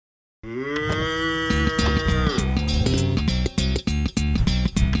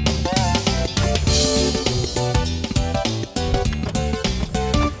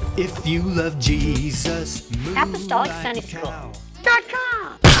If you love Jesus, Apostolic Sunday School.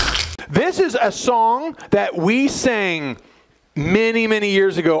 This is a song that we sang many, many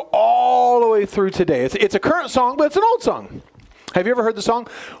years ago, all the way through today. It's a current song, but it's an old song. Have you ever heard the song?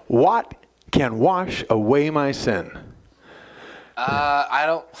 What can wash away my sin? I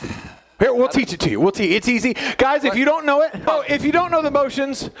don't. Here, we'll teach it to you. It's easy. Guys, if you don't know it, if you don't know the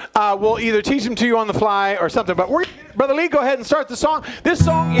motions, we'll either teach them to you on the fly or something. But Brother Lee, go ahead and start the song. This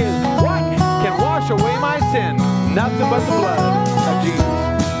song is What Can Wash Away My Sin? Nothing but the blood of Jesus.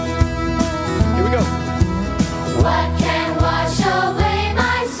 Here we go. What can wash away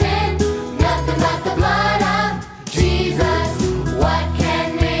my sin? Nothing but the blood of Jesus. What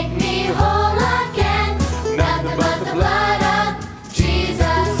can make me whole again? Nothing but the blood of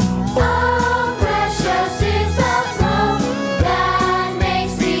Jesus. Oh, precious is the flow that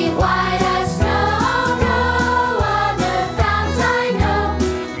makes me white as snow. No other fount I know.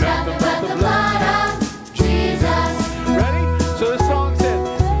 Nothing but the blood of Jesus. Ready? So this song says,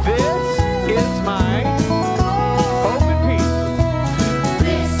 this is my hope and peace.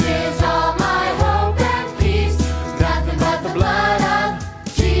 This is all my hope and peace. Nothing but the blood of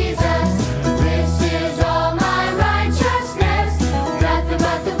Jesus. This is all my righteousness. Nothing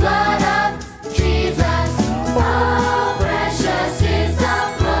but the blood of Jesus. Oh, precious is the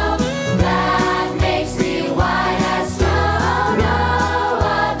flow that makes me white as snow. No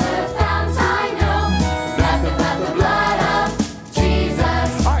other fount I know. Nothing but the blood of Jesus.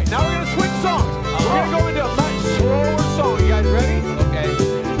 All right, now we're going to switch songs. We're going to go into a much slower song. You guys ready? Okay.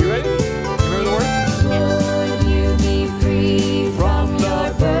 You ready? You remember the words? Would you be free from your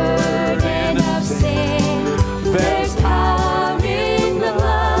burden of sin? There's power in the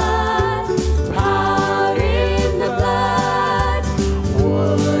blood, power in the blood.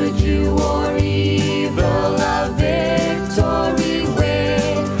 Would you or evil a victory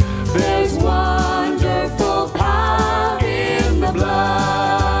win? There's wonderful power in the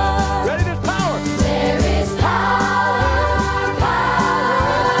blood. Ready? There's power. There is power,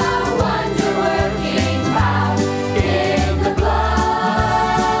 power, wonder-working power in the blood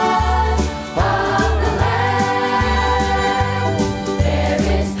of the Lamb. There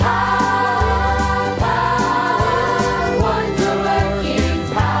is power, power, wonder-working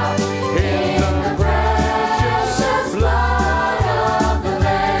power in the precious blood of the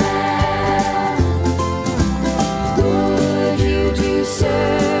Lamb. Would you do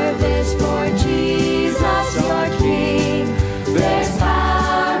service for Jesus, your King? There's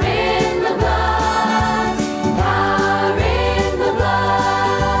power in the blood, power in the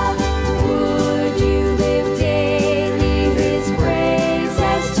blood. Would you live daily His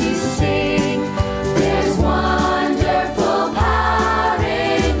praises to sing? There's wonderful power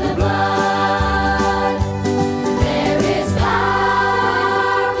in the blood. There is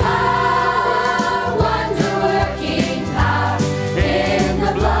power, power, wonder-working power in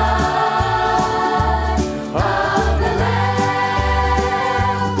the blood of the Lamb.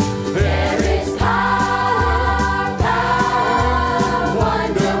 There is power, power,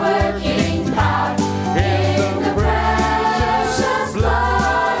 wonder-working power in the precious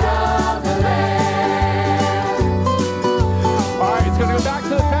blood of the Lamb. All right, it's going to go back to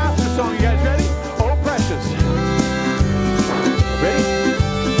the pastor song. You guys ready? Oh, precious. Ready?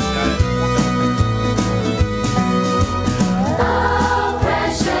 Oh,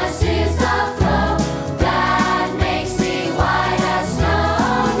 precious is the flow that makes me white as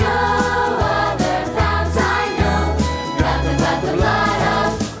snow. No other fount I know. Nothing but the blood of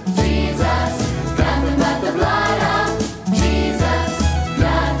Jesus. Nothing but the blood of Jesus.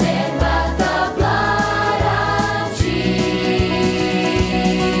 Nothing but the blood of Jesus.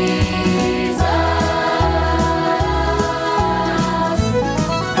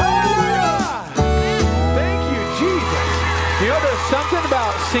 Hallelujah! Thank you, Jesus. You know, there's something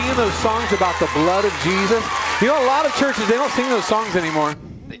about singing those songs about the blood of Jesus. You know, a lot of churches, they don't sing those songs anymore.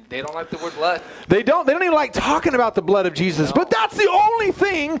 They don't like the word blood. They don't even like talking about the blood of Jesus. But that's the only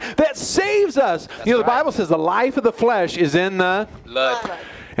thing that saves us. You know, the right. Bible says the life of the flesh is in the... Blood.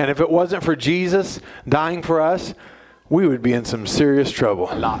 And if it wasn't for Jesus dying for us, we would be in some serious trouble.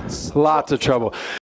 Lots. Lots of trouble.